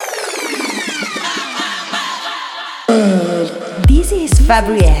This is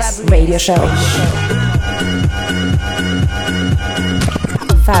Fabri-S Radio Show.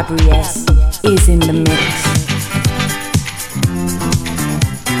 Fabri-S is in the mix.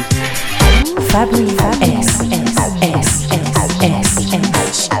 Fabri-S.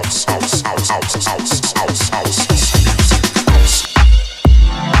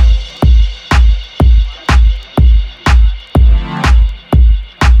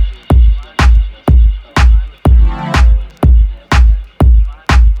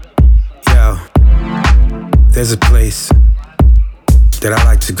 There's a place that I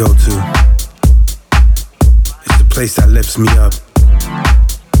like to go to. It's the place that lifts me up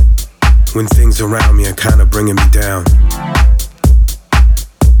when things around me are kind of bringing me down.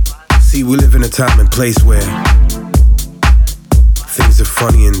 See, we live in a time and place where things are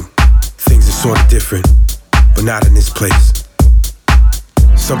funny and things are sort of different, but not in this place.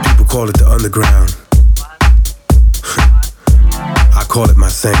 Some people call it the underground. I call it my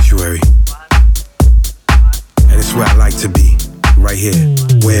sanctuary. And it's where I like to be, right here.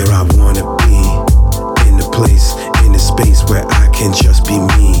 Where I wanna be, in the place, in the space where I can just be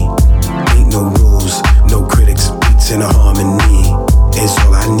me. Ain't no rules, no critics, beats in a harmony. Is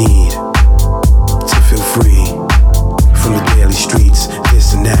all I need to feel free from the daily streets,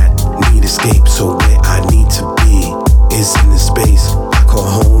 this and that. Need escape, so where I need to be is in the space I call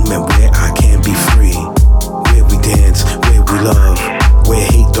home and where I can be free. Where we dance, where we love, where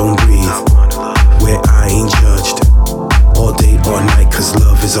hate don't breathe. Where I ain't judged all day, all night, cause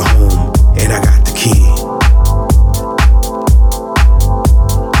love is a home, and I got the key.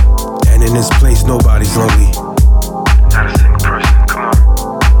 And in this place, nobody's lonely. Not a single person, come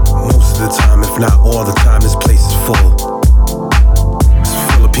on. Most of the time, if not all the time, this place is full. It's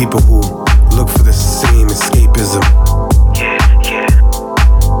full of people who look for the same escapism. Yeah.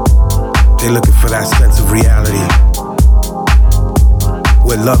 They're looking for that sense of reality,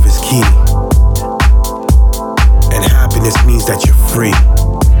 where love is key. And happiness means that you're free. I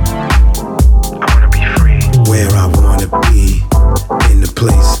wanna be free. Where I wanna be, in the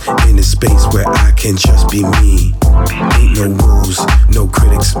place, in the space where I can just be me. Ain't no rules, no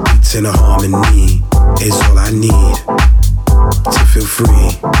critics, beats in a harmony. Is all I need to feel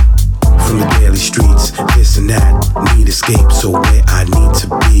free from the daily streets, this and that. Need escape, so where I need to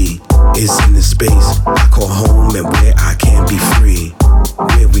be is in the space I call home and where I can be free.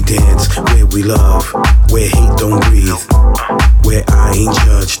 Where we dance, where we love, where hate don't breathe. Where I ain't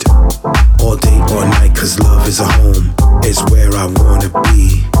judged all day, all night, cause love is a home. It's where I wanna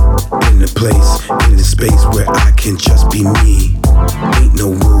be, in the place, in the space where I can just be me. Ain't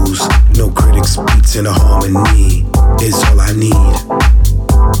no rules, no critics, beats in a harmony. Is all I need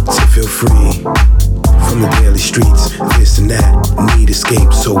to feel free from the daily streets, this and that. Need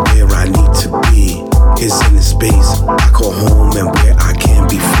escape, so where I need to be is in the space I call home and where I can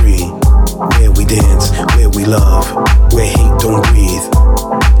be free. Where we dance, where we love, where hate don't breathe.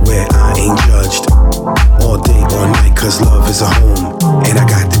 Where I ain't judged all day, all night, cause love is a home, and I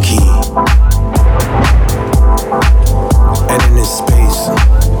got the key. And in this space,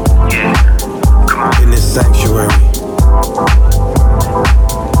 in this sanctuary,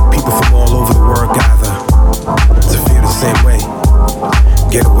 people from all over the world gather to feel the same way.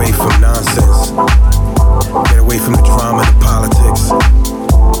 Get away from nonsense. Get away from the drama and the politics.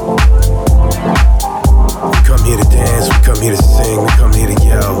 We come here to dance, we come here to sing, we come here to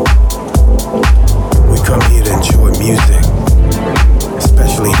yell. We come here to enjoy music,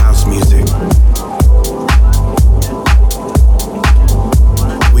 especially house music.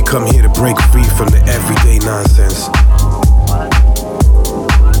 We come here to break free from the everyday nonsense.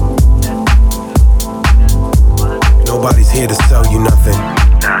 Nobody's here to sell you nothing.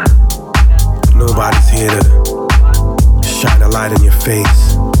 Nobody's here to shine a light in your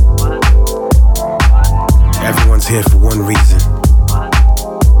face. Everyone's here for one reason,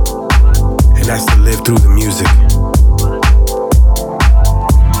 and that's to live through the music.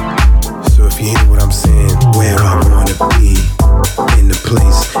 So if you hear what I'm saying, where I wanna be, in the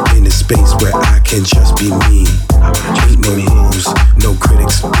place, in the space where I can just be me. Ain't no rules, no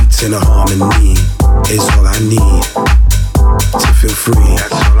critics, beats in a harmony. Is all I need to feel free.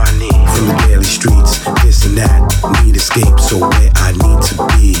 That's all I need. From the daily streets, this and that. Need escape, so where I need to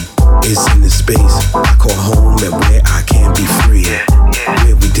be is in the space I call home and where I can be free.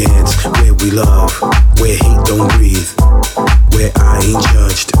 Where we dance, where we love, where hate don't breathe. Where I ain't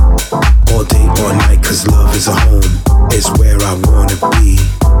judged all day, all night, cause love is a home. It's where I wanna be,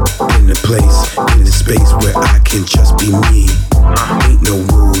 in the place, in the space where I can just be me. Ain't no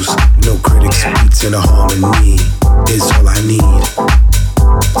rules, no critics, beats in a harmony. Is all I need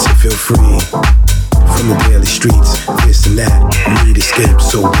to feel free from the daily streets, this and that. ship,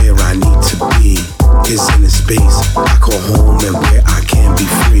 so where I need to be is in a space I call home and where I can be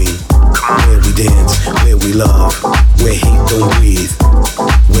free. Where we dance, where we love, where heat don't breathe,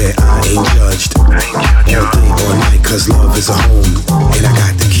 where I ain't judged all day or night, cause love is a home and I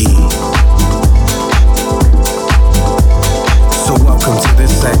got the key. So welcome to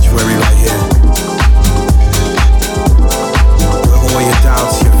this sanctuary right here, where all your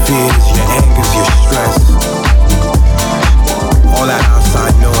doubts, your fears, your angers, your stress, all that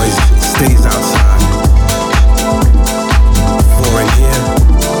outside noise stays outside. For in here,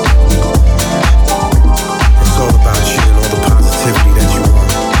 it's all about you and all the positivity that you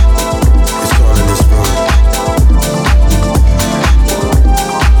want. It's all in this room.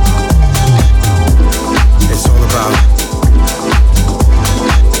 It's all about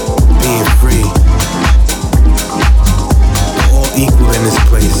being free. We're all equal in this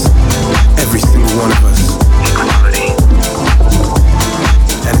place. Every single one of us.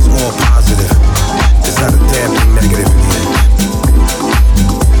 And it's all positive. There's not a damn thing negative in here.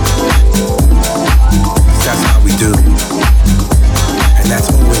 'Cause that's how we do. And that's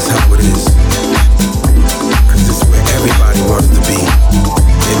always how it is. 'Cause it's where everybody wants to be.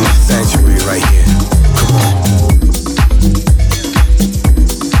 In this sanctuary right here. Come on.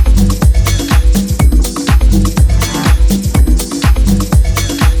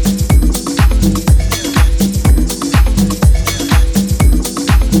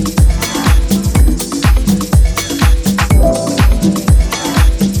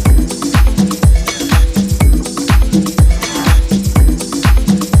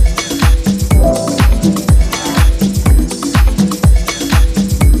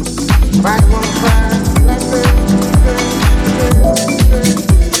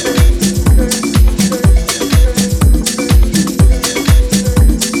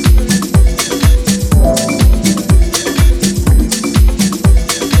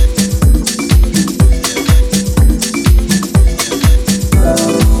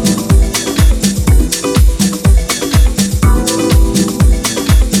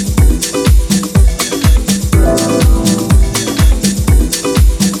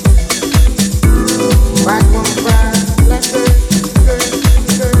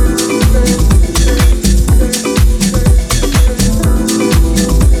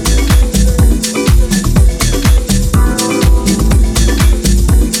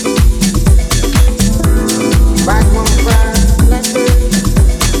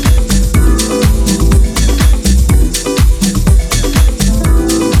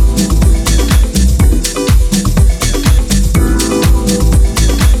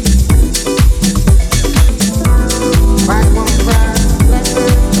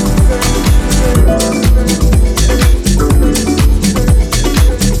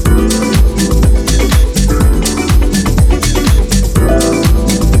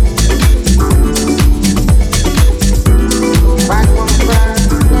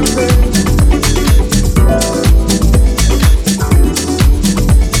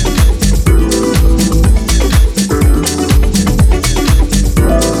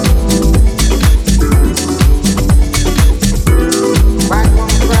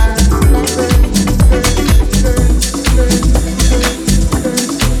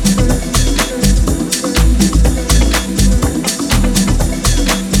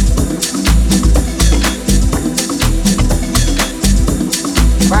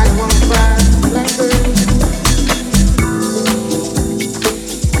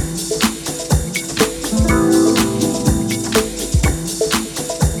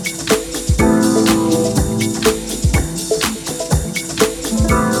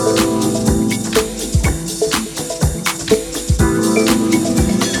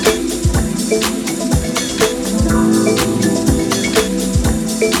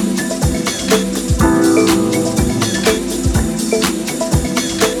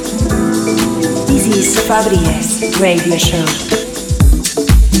 Fabriès Radio Show.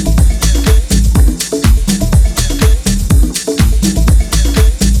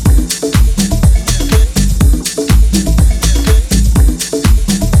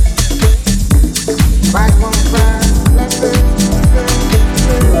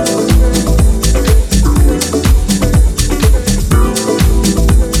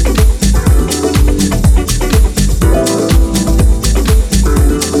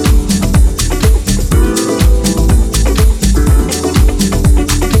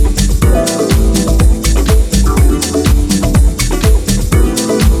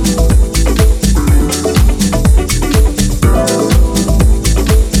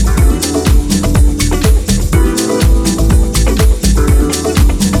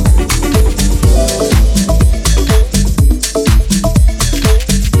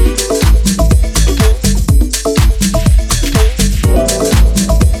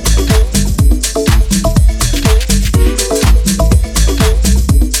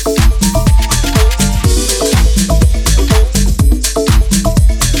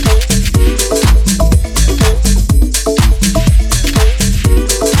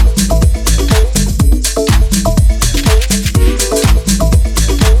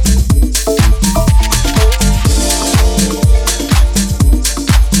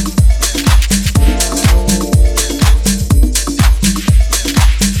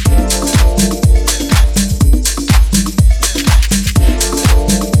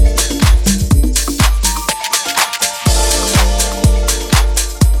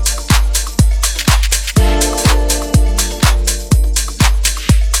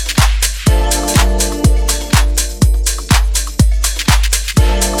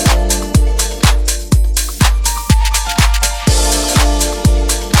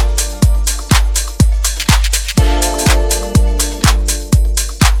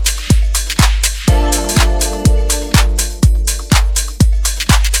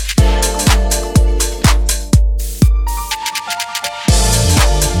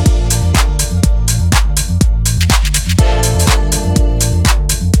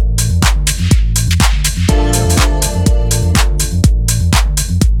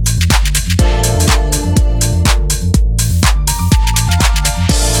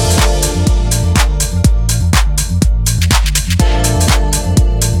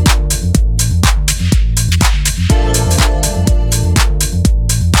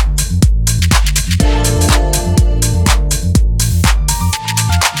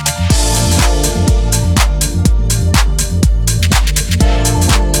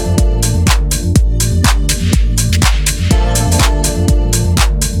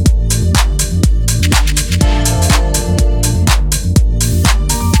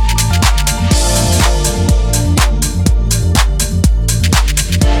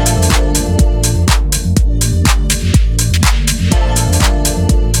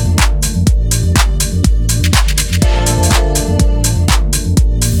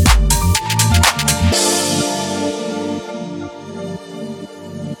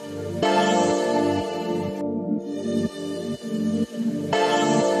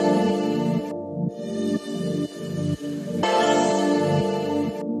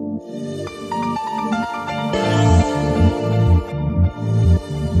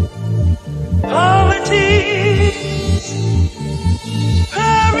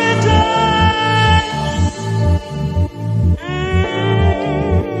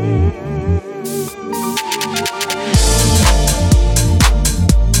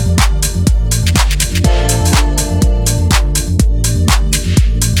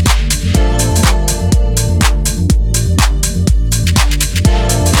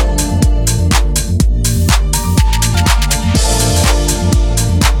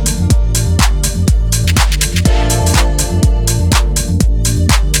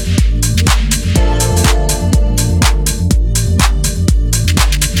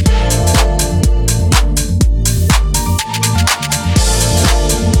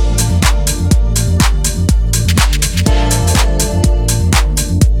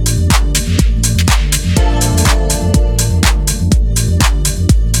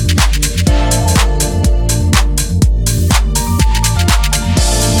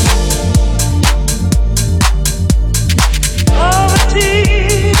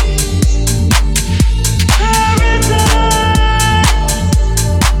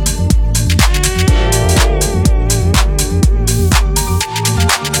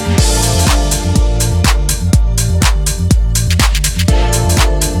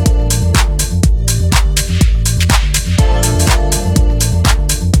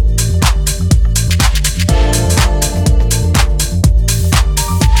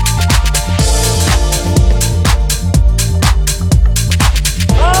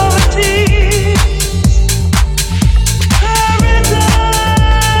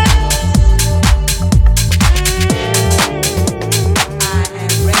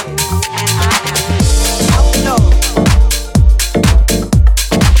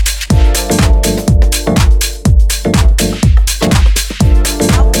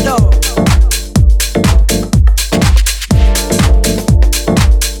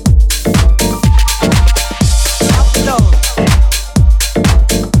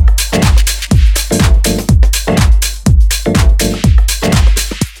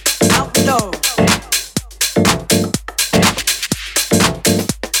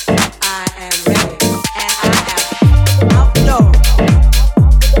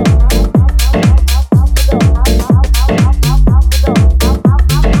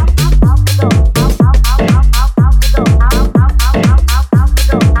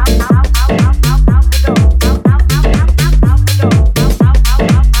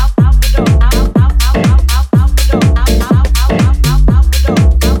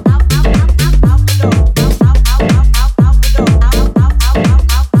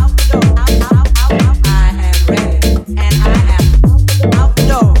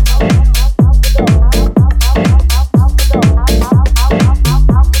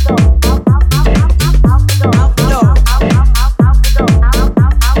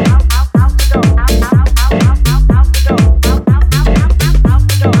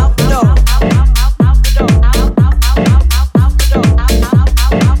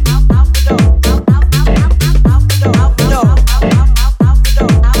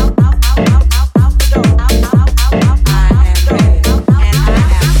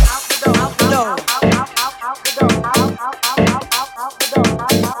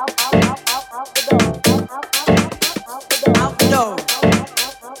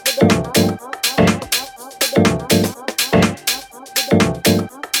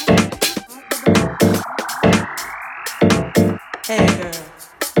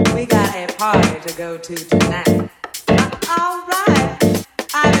 a party to go to tonight. All right,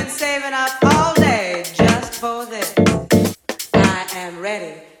 I've been saving up all day just for this. I am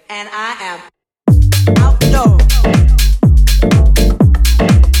ready and I am outdoors.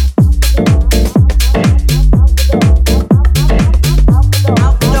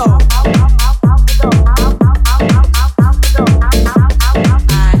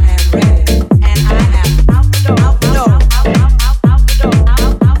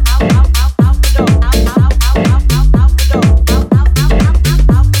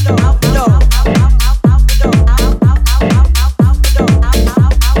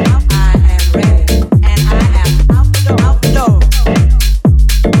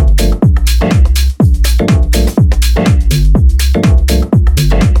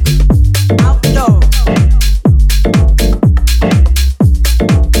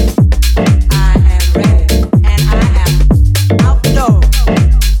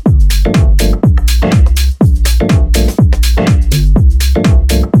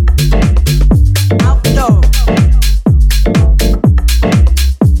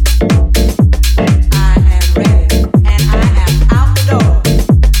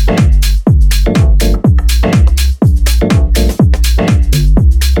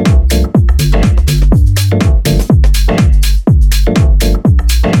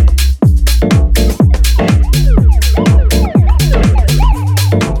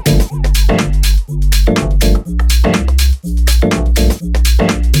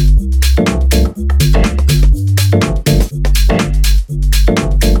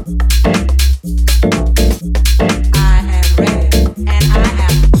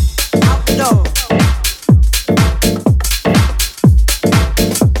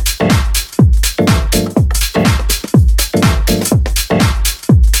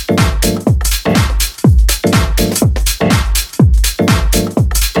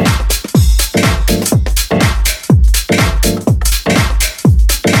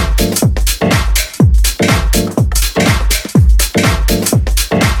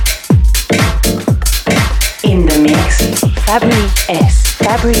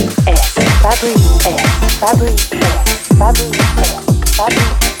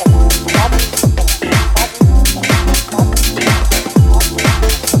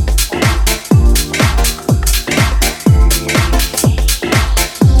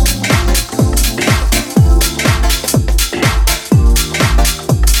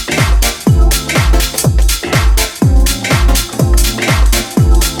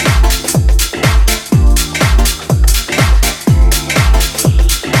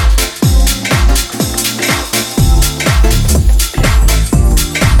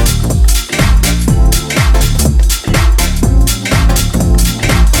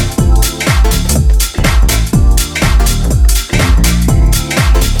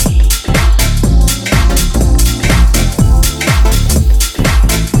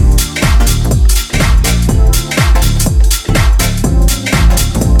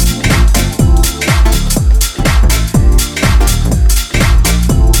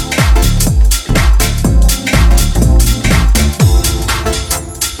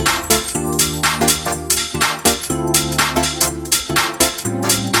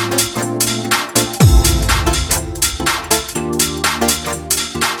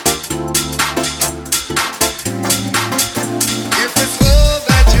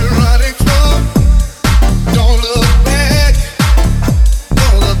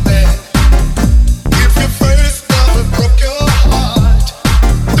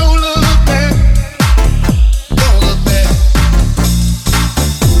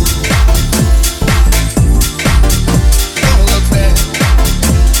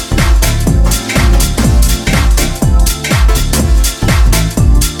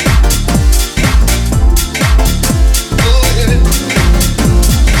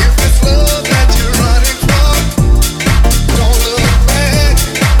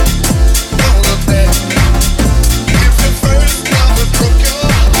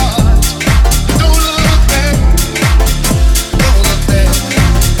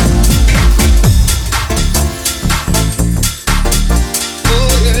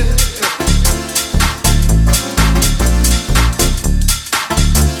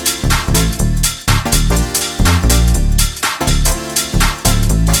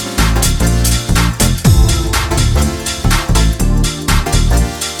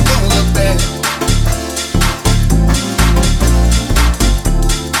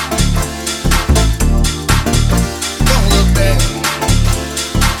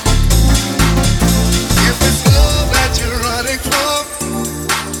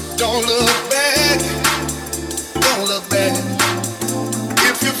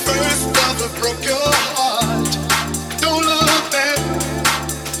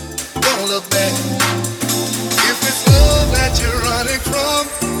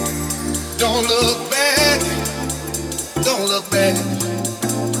 Don't look back, don't look back.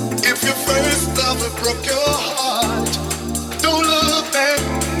 If your first lover broke your heart, don't look back.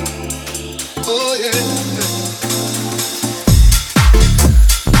 Oh yeah.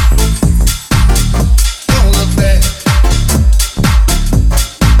 Don't look back.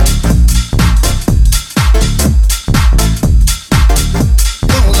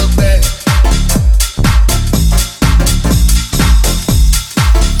 Don't look back.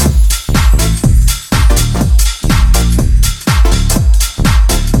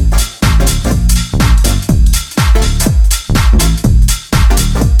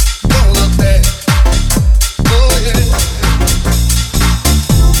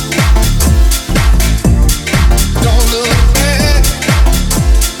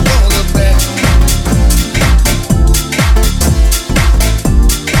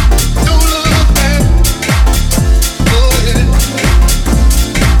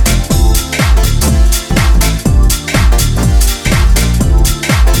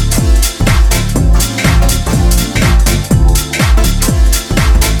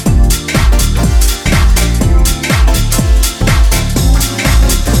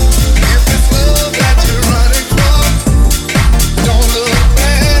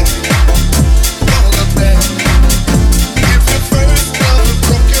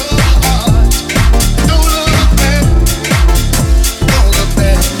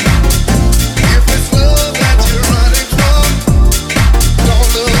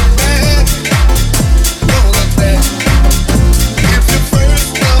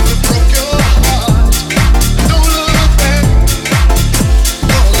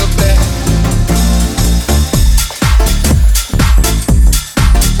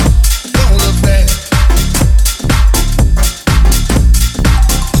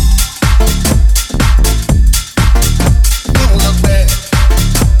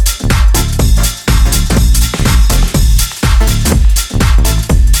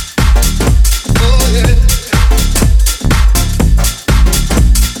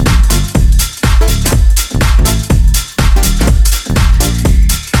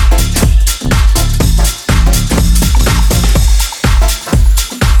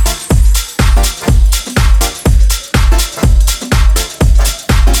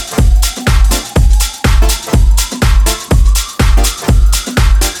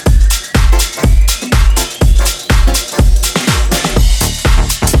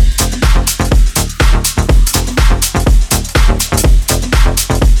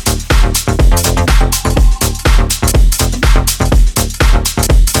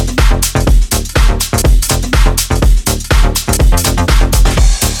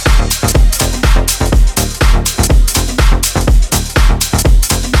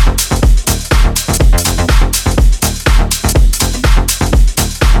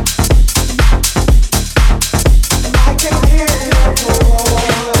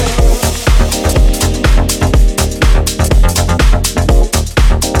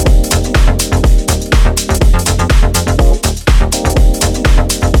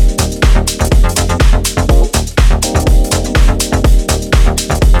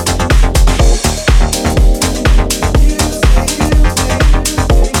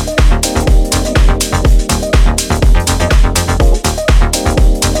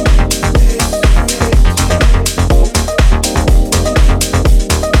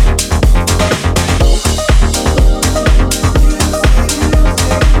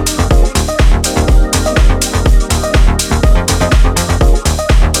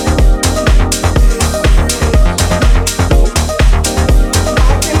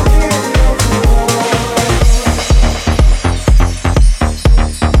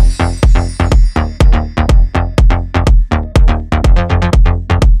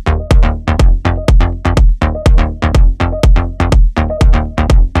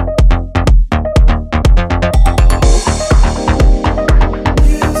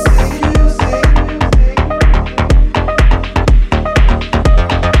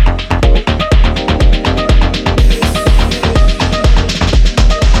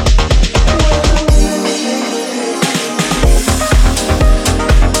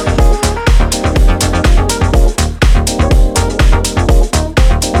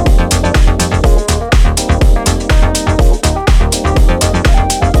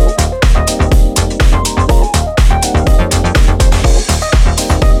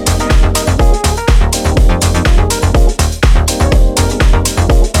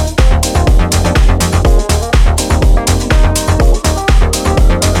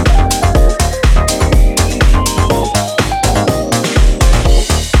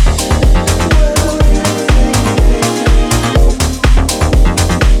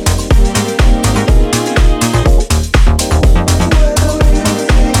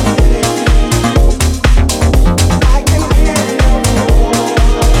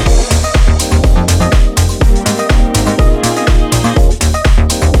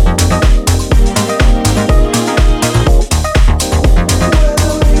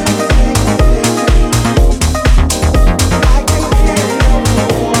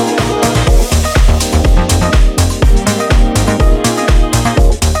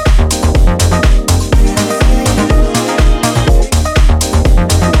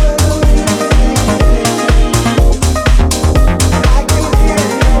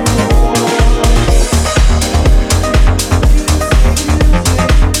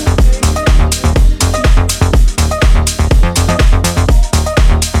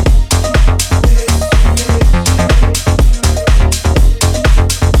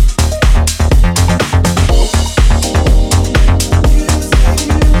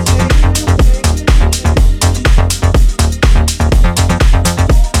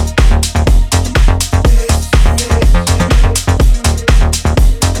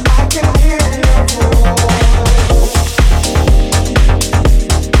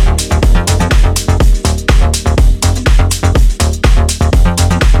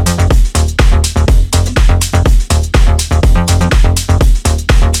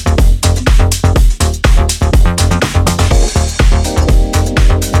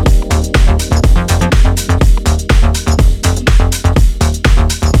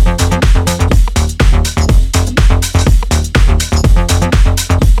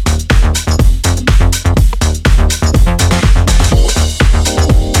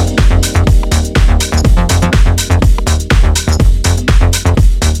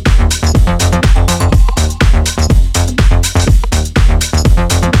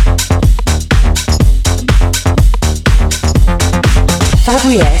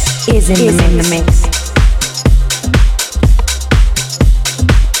 Fabrice is in the mix.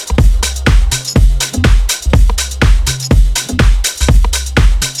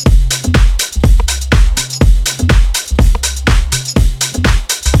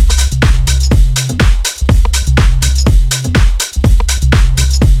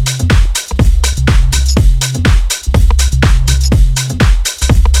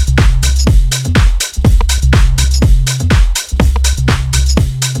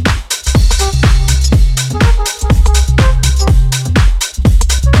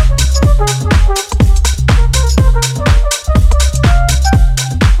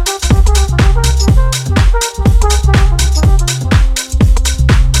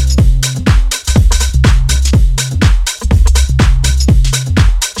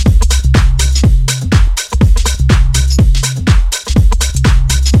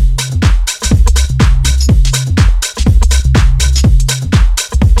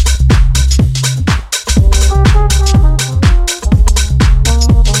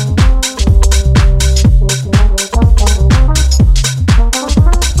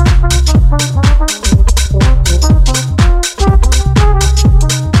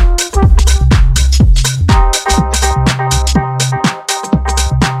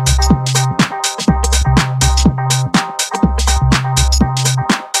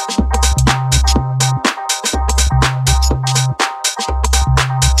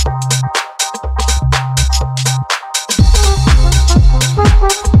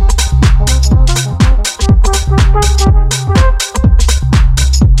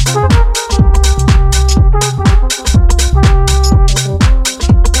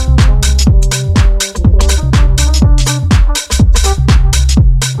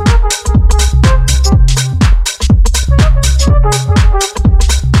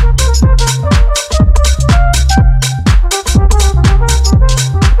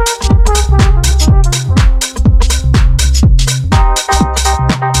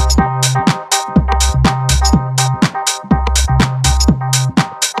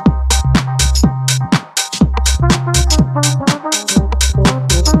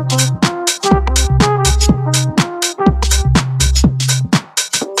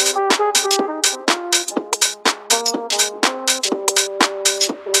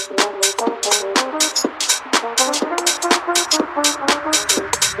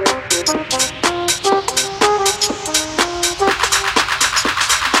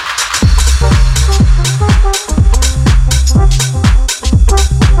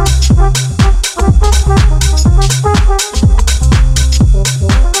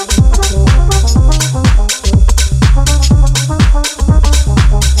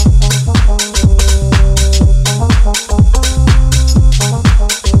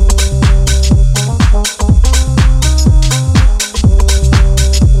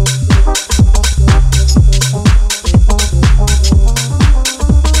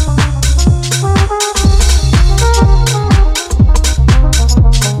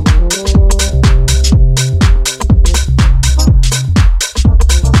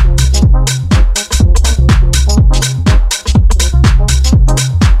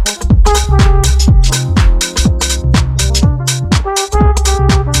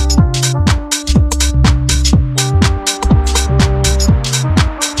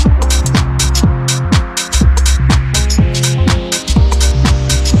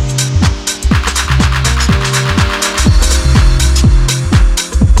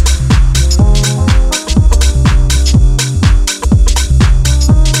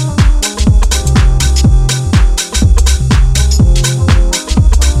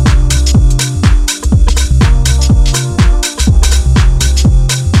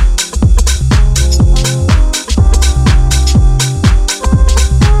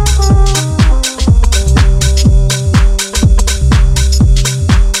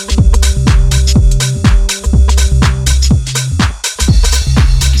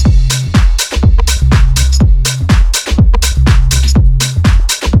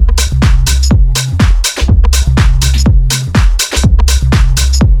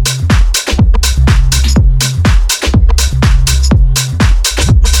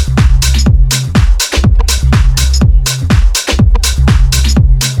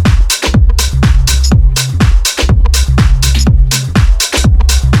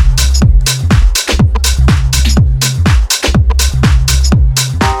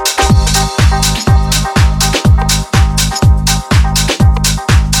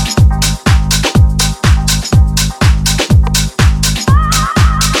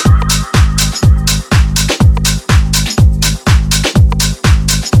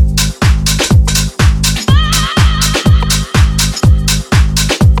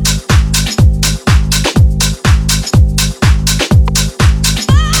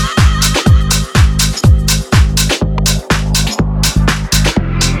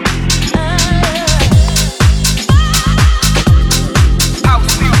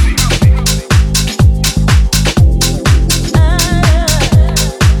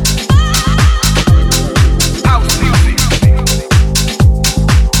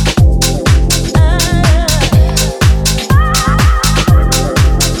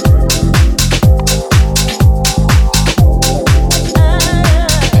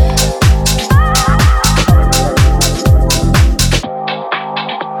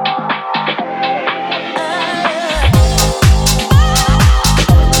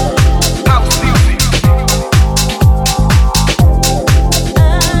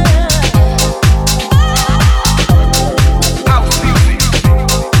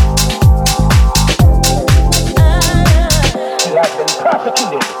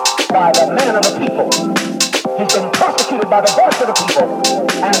 prosecuted by the man of the people. He's been prosecuted by the voice of the people,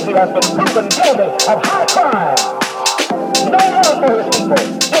 and he has been proven guilty of high crime. No love for his people,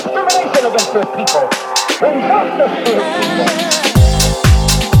 discrimination against his people, injustice to his people.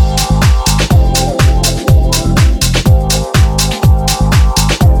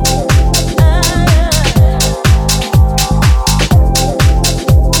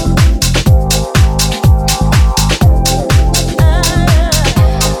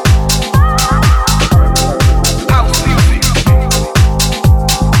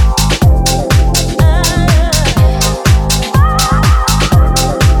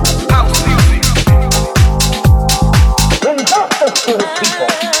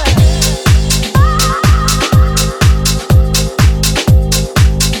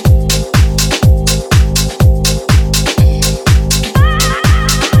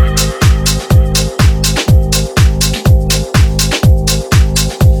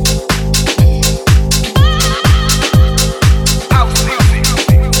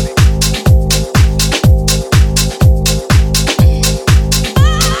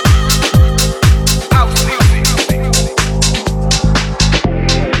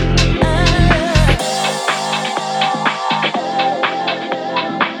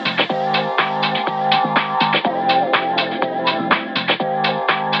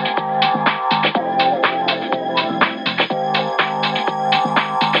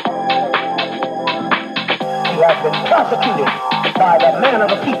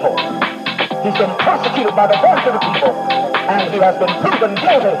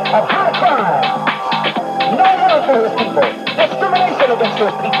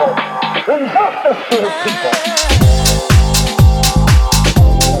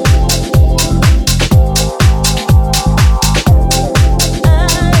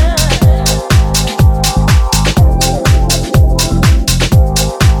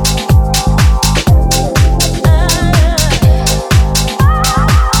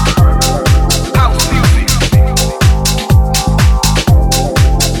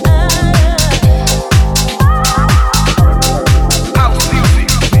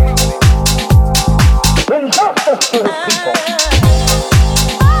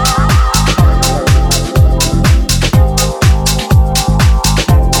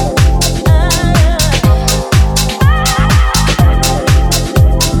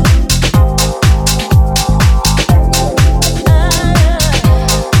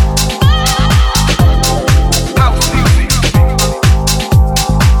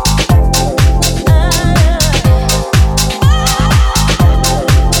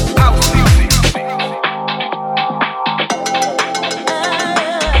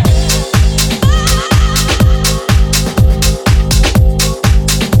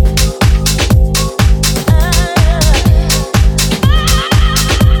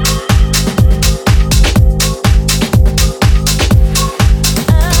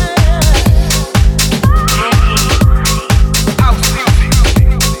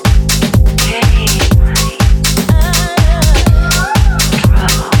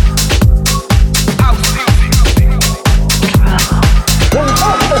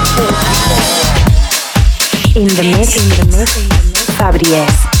 In the mix,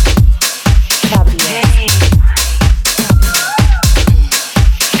 Fabriès.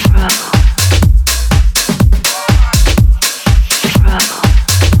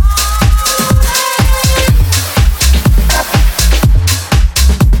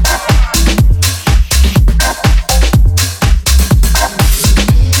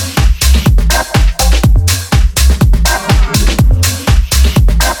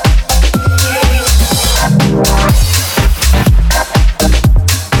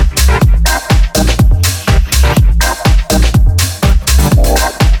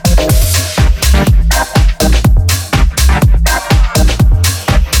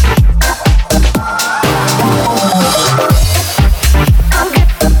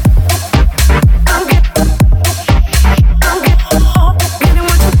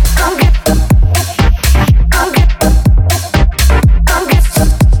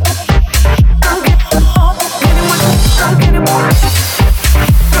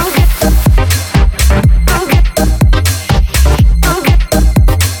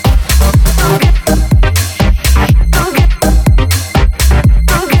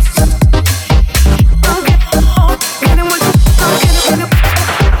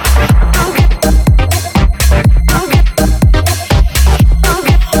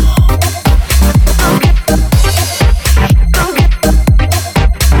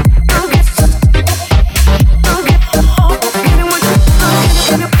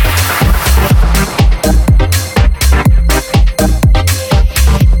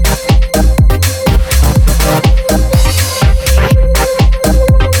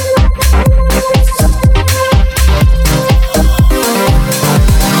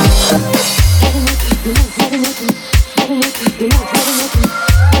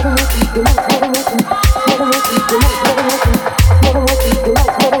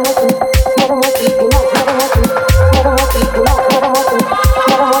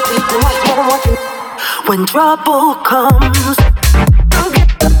 trouble comes,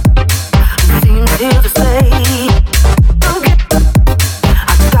 seems here to stay.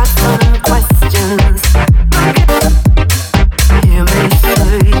 I've got some questions. Hear me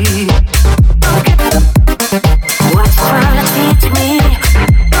say, what's trying to teach me?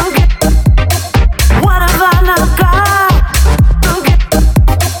 What have I not got?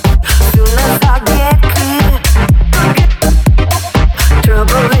 Soon as I get clear,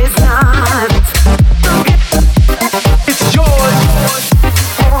 trouble is not. It's yours.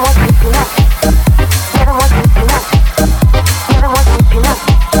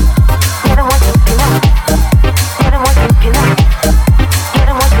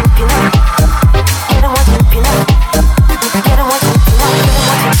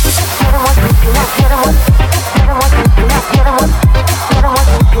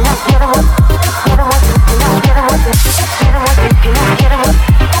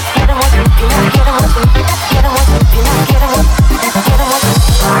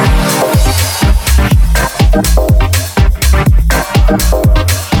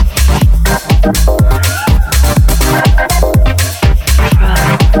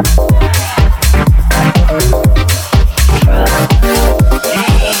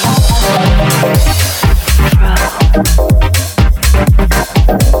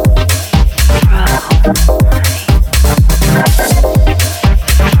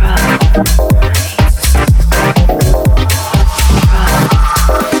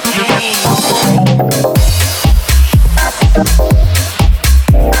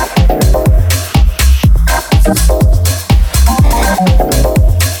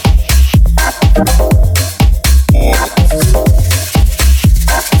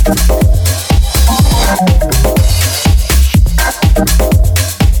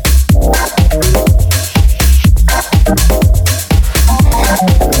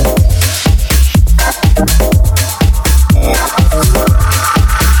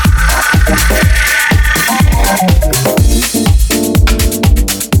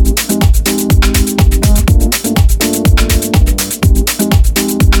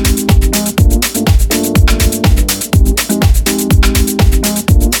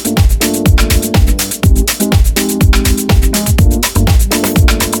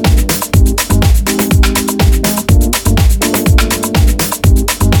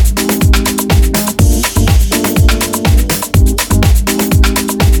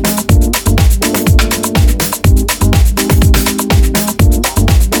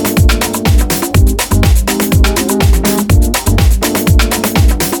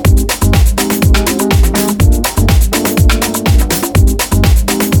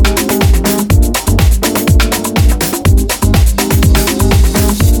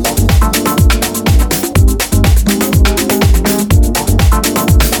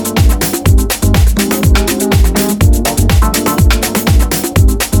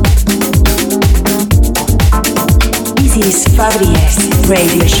 Fabries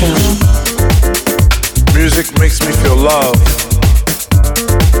Radio Show. Music makes me feel love.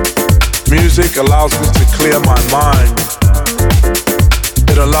 Music allows me to clear my mind.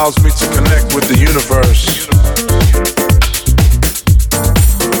 It allows me to connect with the universe.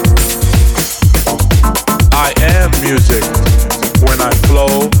 I am music. When I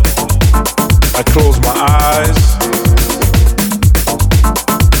flow, I close my eyes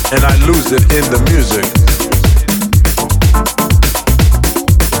and I lose it in the music.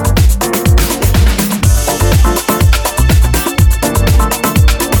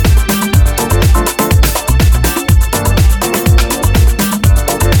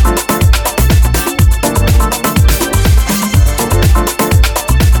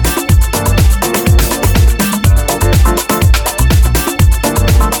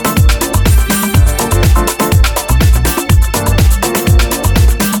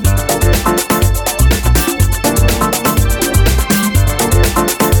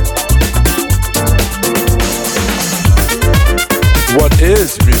 What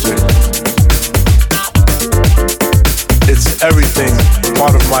is music? It's everything,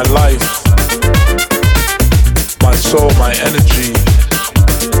 part of my life, my soul, my energy,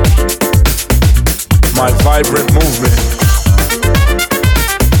 my vibrant movement.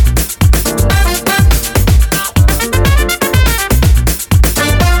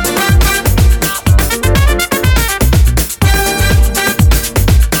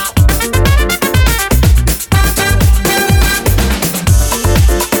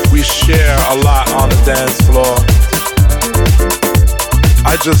 A lot on the dance floor.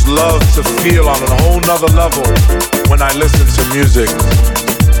 I just love to feel on a whole nother level when I listen to music.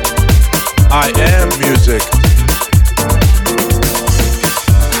 I am music.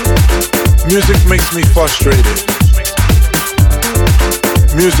 Music makes me frustrated.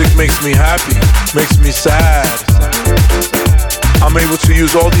 Music makes me happy, makes me sad. I'm able to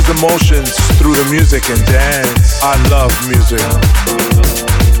use all these emotions through the music and dance. I love music.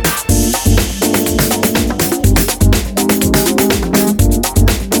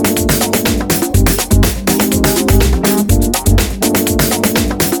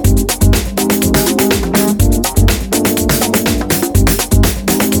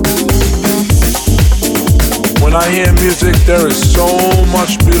 When I hear music, there is so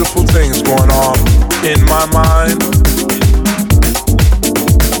much beautiful things going on in my mind.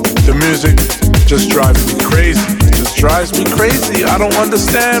 The music just drives me crazy. It just drives me crazy. I don't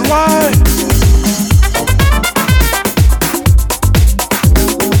understand why.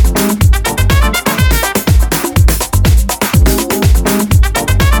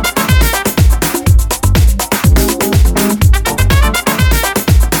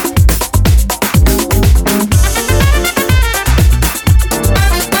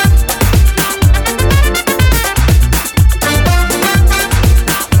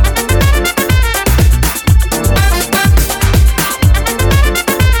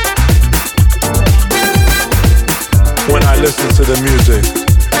 Listen to the music.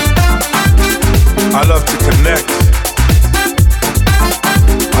 I love to connect.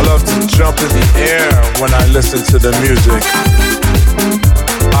 I love to jump in the air when I listen to the music.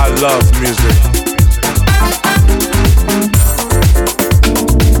 I love music.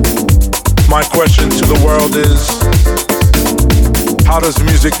 My question to the world is, how does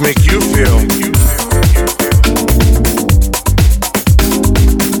music make you feel?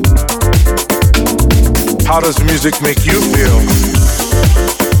 How does music make you feel?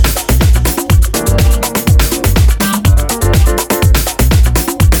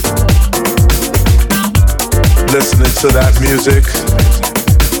 Listening to that music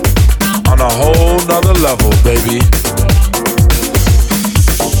on a whole nother level, baby.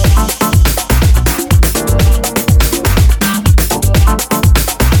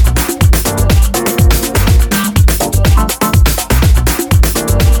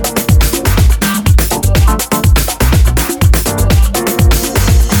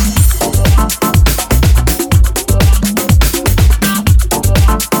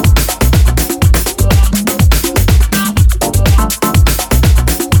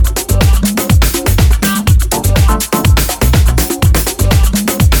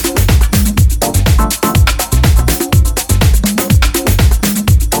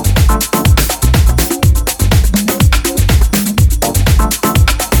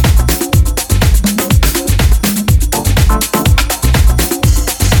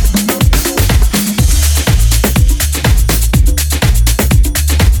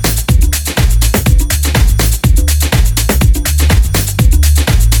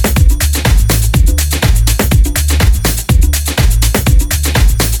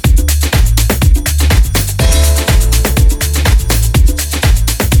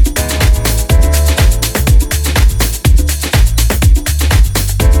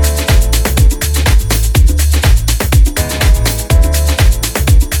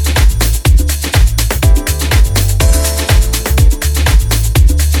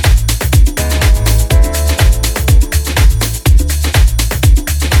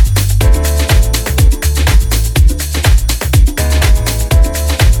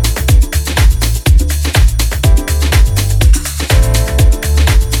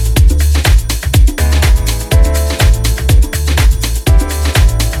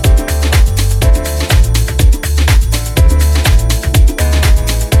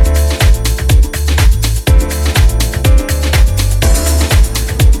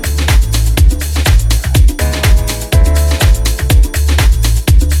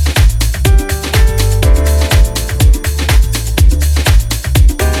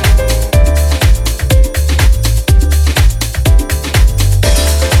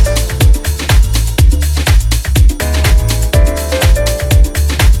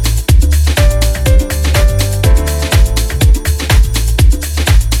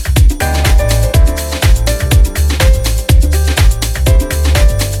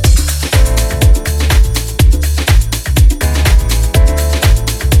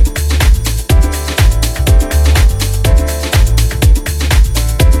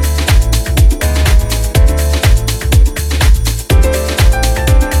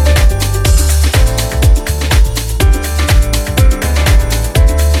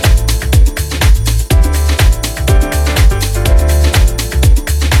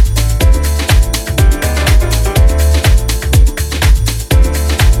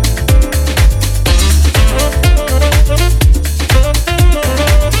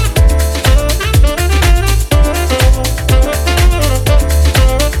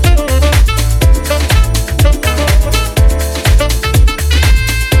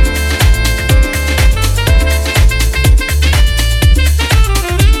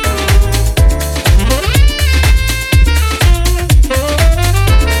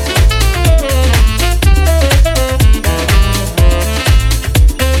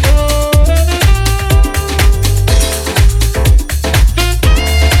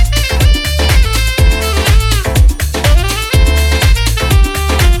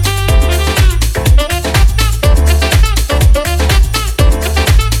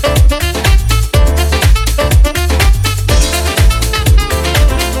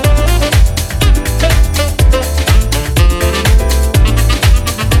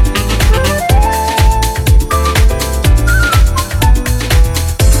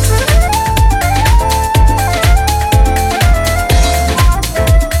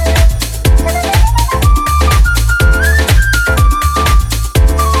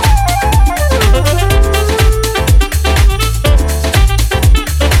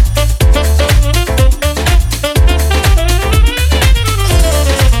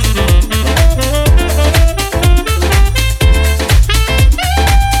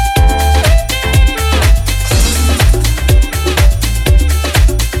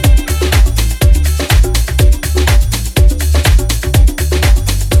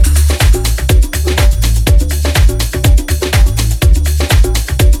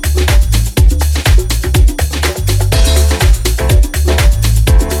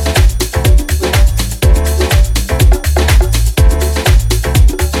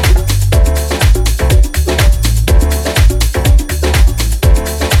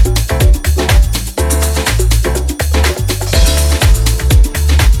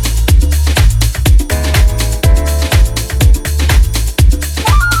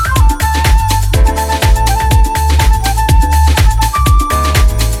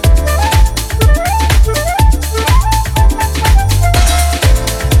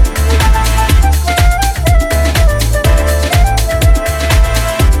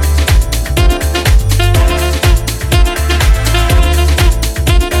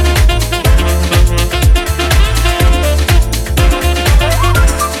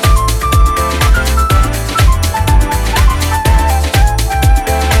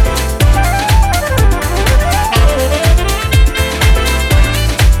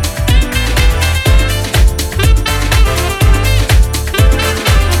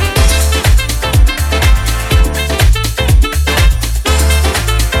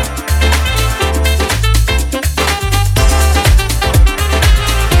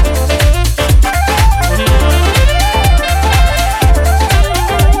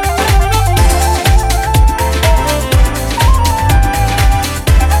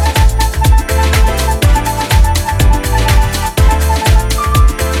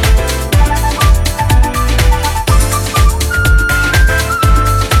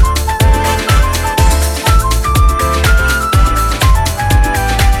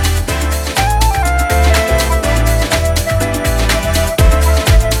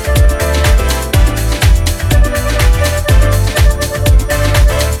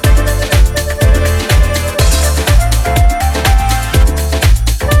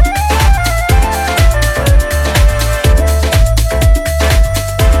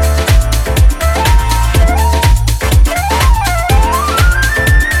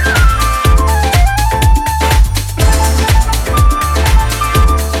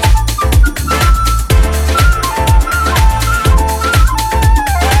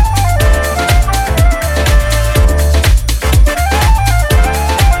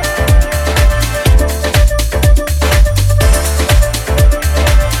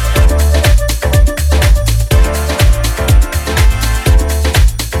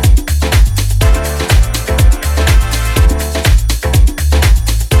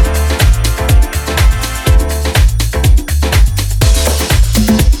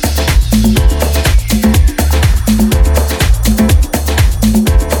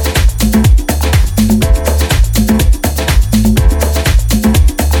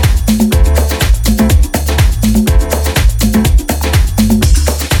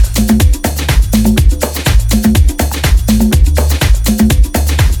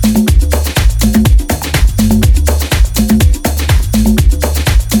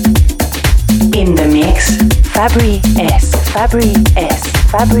 Fabri S. Fabri S.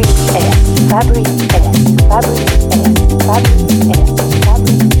 Fabri S. Fabri S. Fabri S. Fabri S.